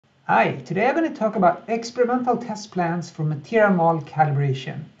Hi, today I'm going to talk about experimental test plans for material model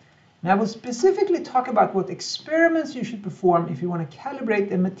calibration. And I will specifically talk about what experiments you should perform if you want to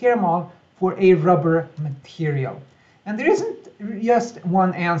calibrate a material model for a rubber material. And there isn't just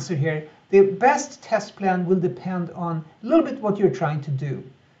one answer here. The best test plan will depend on a little bit what you're trying to do.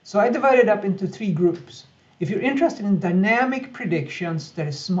 So I divided up into three groups. If you're interested in dynamic predictions, that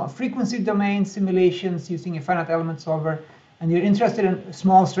is small frequency domain simulations using a finite element solver, and you're interested in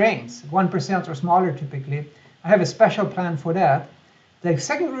small strains, 1% or smaller typically, I have a special plan for that. The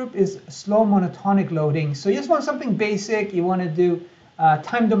second group is slow monotonic loading. So you just want something basic. You want to do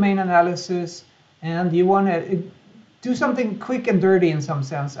time domain analysis, and you want to do something quick and dirty in some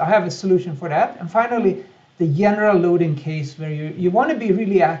sense. I have a solution for that. And finally, the general loading case where you want to be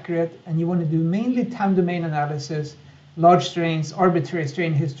really accurate and you want to do mainly time domain analysis, large strains, arbitrary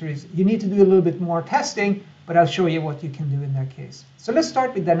strain histories. You need to do a little bit more testing, but I'll show you what you can do in that case. So let's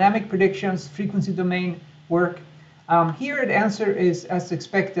start with dynamic predictions, frequency domain work. Here the answer is, as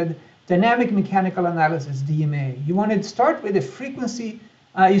expected, dynamic mechanical analysis, DMA. You want to start with a frequency.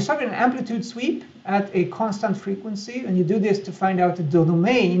 You start with an amplitude sweep at a constant frequency, and you do this to find out the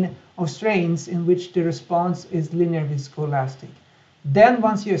domain of strains in which the response is linear viscoelastic. Then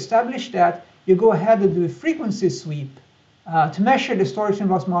once you establish that, you go ahead and do a frequency sweep to measure the distortion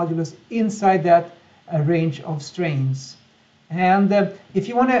loss modulus inside that range of strains. And if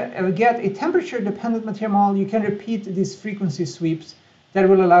you want to get a temperature-dependent material model, you can repeat these frequency sweeps that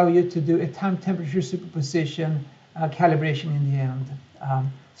will allow you to do a time-temperature superposition calibration in the end.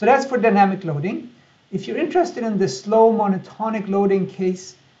 So that's for dynamic loading. If you're interested in the slow monotonic loading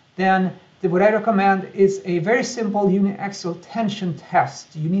case, then what I recommend is a very simple uniaxial tension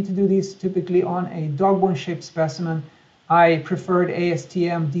test. You need to do these typically on a dog bone-shaped specimen. I preferred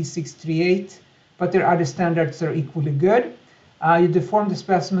ASTM D638. But there are other standards that are equally good. You deform the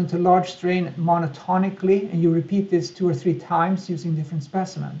specimen to large strain monotonically, and you repeat this 2 or 3 times using different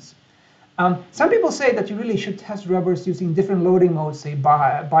specimens. Some people say that you really should test rubbers using different loading modes, say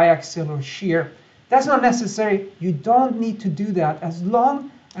biaxial or shear. That's not necessary. You don't need to do that as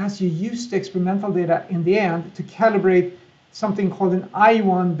long as you use the experimental data in the end to calibrate something called an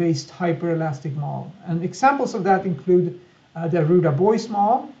I1-based hyperelastic model. And examples of that include the Ruda-Boyce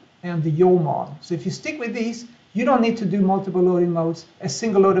model and the Yo model. So if you stick with these, you don't need to do multiple loading modes. A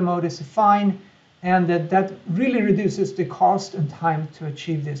single loading mode is fine, and that really reduces the cost and time to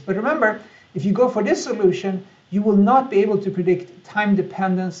achieve this. But remember, if you go for this solution, you will not be able to predict time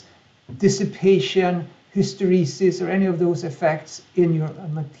dependence, dissipation, hysteresis, or any of those effects in your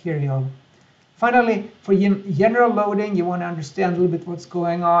material. Finally, for general loading, you want to understand a little bit what's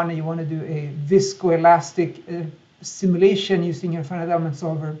going on, and you want to do a viscoelastic simulation using your finite element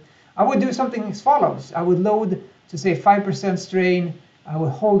solver. I would do something as follows. I would load to say 5% strain. I would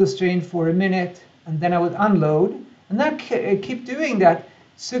hold the strain for a minute, and then I would unload. And then keep doing that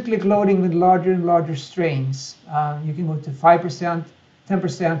cyclic loading with larger and larger strains. You can go to 5%,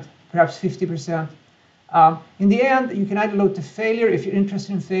 10%, perhaps 50%. In the end, you can either load to failure if you're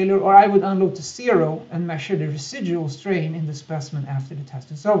interested in failure, or I would unload to 0 and measure the residual strain in the specimen after the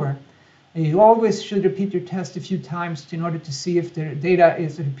test is over. You always should repeat your test a few times in order to see if the data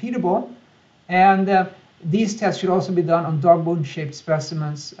is repeatable. And these tests should also be done on dog bone-shaped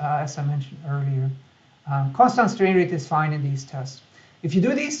specimens, as I mentioned earlier. Constant strain rate is fine in these tests. If you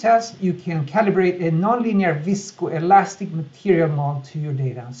do these tests, you can calibrate a nonlinear viscoelastic material model to your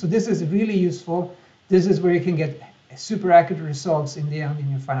data. So this is really useful. This is where you can get super accurate results in the end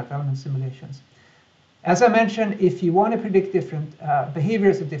in your finite element simulations. As I mentioned, if you want to predict different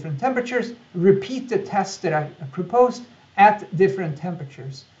behaviors at different temperatures, repeat the tests that I proposed at different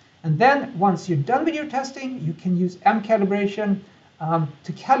temperatures. And then once you're done with your testing, you can use calibration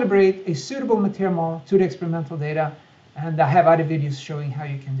to calibrate a suitable material model to the experimental data. And I have other videos showing how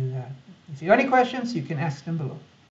you can do that. If you have any questions, you can ask them below.